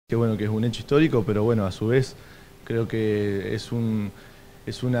Que bueno, que es un hecho histórico, pero bueno, a su vez creo que es una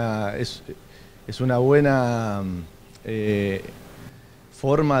buena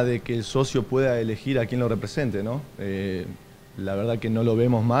forma de que el socio pueda elegir a quién lo represente, ¿no? La verdad que no lo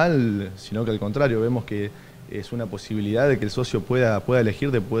vemos mal, sino que al contrario, vemos que es una posibilidad de que el socio pueda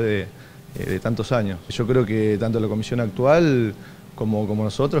elegir después de tantos años. Yo creo que tanto la comisión actual como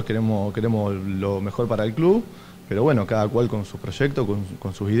nosotros queremos lo mejor para el club, pero bueno, cada cual con sus proyectos,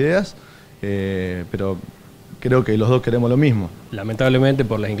 con sus ideas, pero creo que los dos queremos lo mismo. Lamentablemente,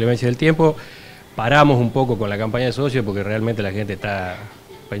 por las inclemencias del tiempo, paramos un poco con la campaña de socios porque realmente la gente está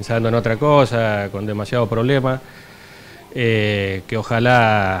pensando en otra cosa, con demasiados problemas, que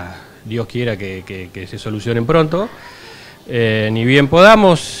ojalá Dios quiera que se solucionen pronto. Ni bien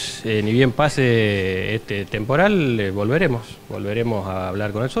podamos, ni bien pase este temporal, volveremos a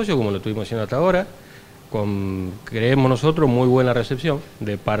hablar con el socio como lo estuvimos haciendo hasta ahora, creemos nosotros, muy buena recepción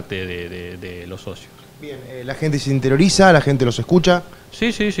de parte de los socios. Bien, la gente se interioriza, la gente los escucha.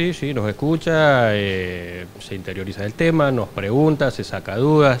 Sí, nos escucha, se interioriza del tema, nos pregunta, se saca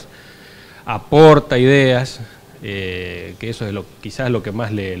dudas, aporta ideas, que eso es quizás lo que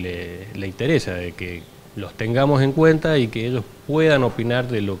más le interesa, de que los tengamos en cuenta y que ellos puedan opinar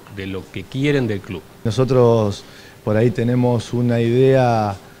de lo que quieren del club. Nosotros por ahí tenemos una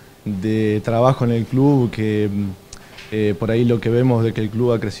idea de trabajo en el club que por ahí lo que vemos de que el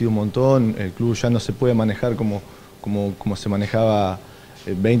club ha crecido un montón, el club ya no se puede manejar como se manejaba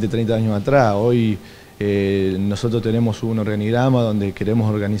 20, 30 años atrás. Hoy nosotros tenemos un organigrama donde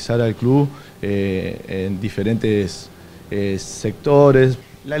queremos organizar al club en diferentes sectores.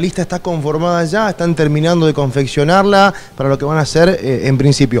 La lista está conformada ya, están terminando de confeccionarla para lo que van a hacer en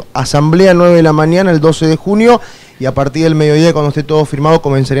principio. Asamblea 9 de la mañana el 12 de junio y a partir del mediodía, cuando esté todo firmado,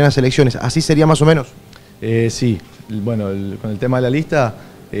 comenzarían las elecciones. ¿Así sería más o menos? Sí, bueno, con el tema de la lista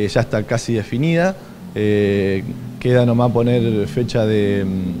ya está casi definida. Queda nomás poner fecha de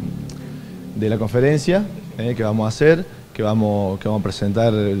la conferencia que vamos a hacer, que vamos a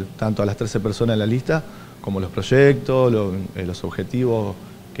presentar tanto a las 13 personas en la lista como los proyectos, los objetivos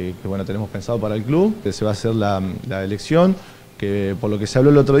que bueno, tenemos pensado para el club. Se va a hacer la elección, que por lo que se habló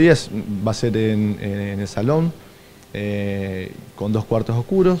el otro día va a ser en el salón, con 2 cuartos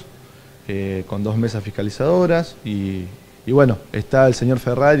oscuros, con 2 mesas fiscalizadoras y bueno, está el señor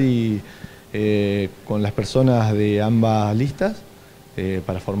Ferrari con las personas de ambas listas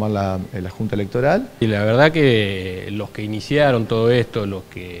para formar la Junta Electoral. Y la verdad que los que iniciaron todo esto, los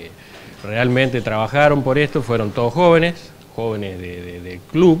que realmente trabajaron por esto, fueron todos jóvenes del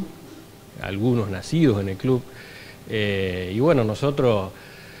club, algunos nacidos en el club, y bueno, nosotros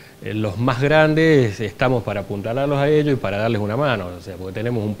los más grandes estamos para apuntalarlos a ellos y para darles una mano, o sea, porque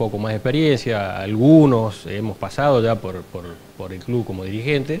tenemos un poco más de experiencia, algunos hemos pasado ya por el club como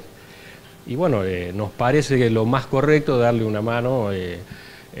dirigentes, y bueno, nos parece que lo más correcto es darle una mano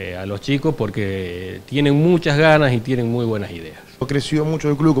a los chicos porque tienen muchas ganas y tienen muy buenas ideas. Creció mucho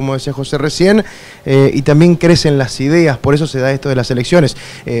el club, como decía José recién, y también crecen las ideas, por eso se da esto de las elecciones.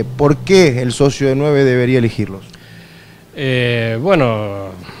 ¿Por qué el socio de 9 debería elegirlos? Bueno,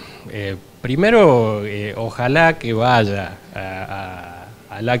 primero, ojalá que vaya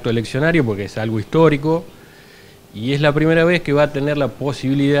al acto eleccionario porque es algo histórico y es la primera vez que va a tener la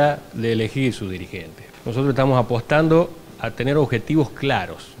posibilidad de elegir su dirigente. Nosotros estamos apostando a tener objetivos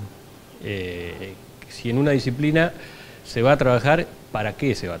claros. Si en una disciplina se va a trabajar, ¿para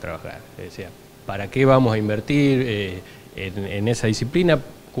qué se va a trabajar? O sea, ¿para qué vamos a invertir en esa disciplina?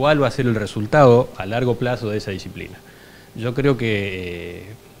 ¿Cuál va a ser el resultado a largo plazo de esa disciplina? Yo creo que,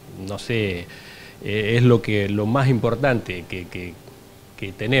 no sé, es lo más importante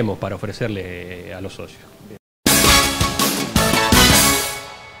que tenemos para ofrecerle a los socios.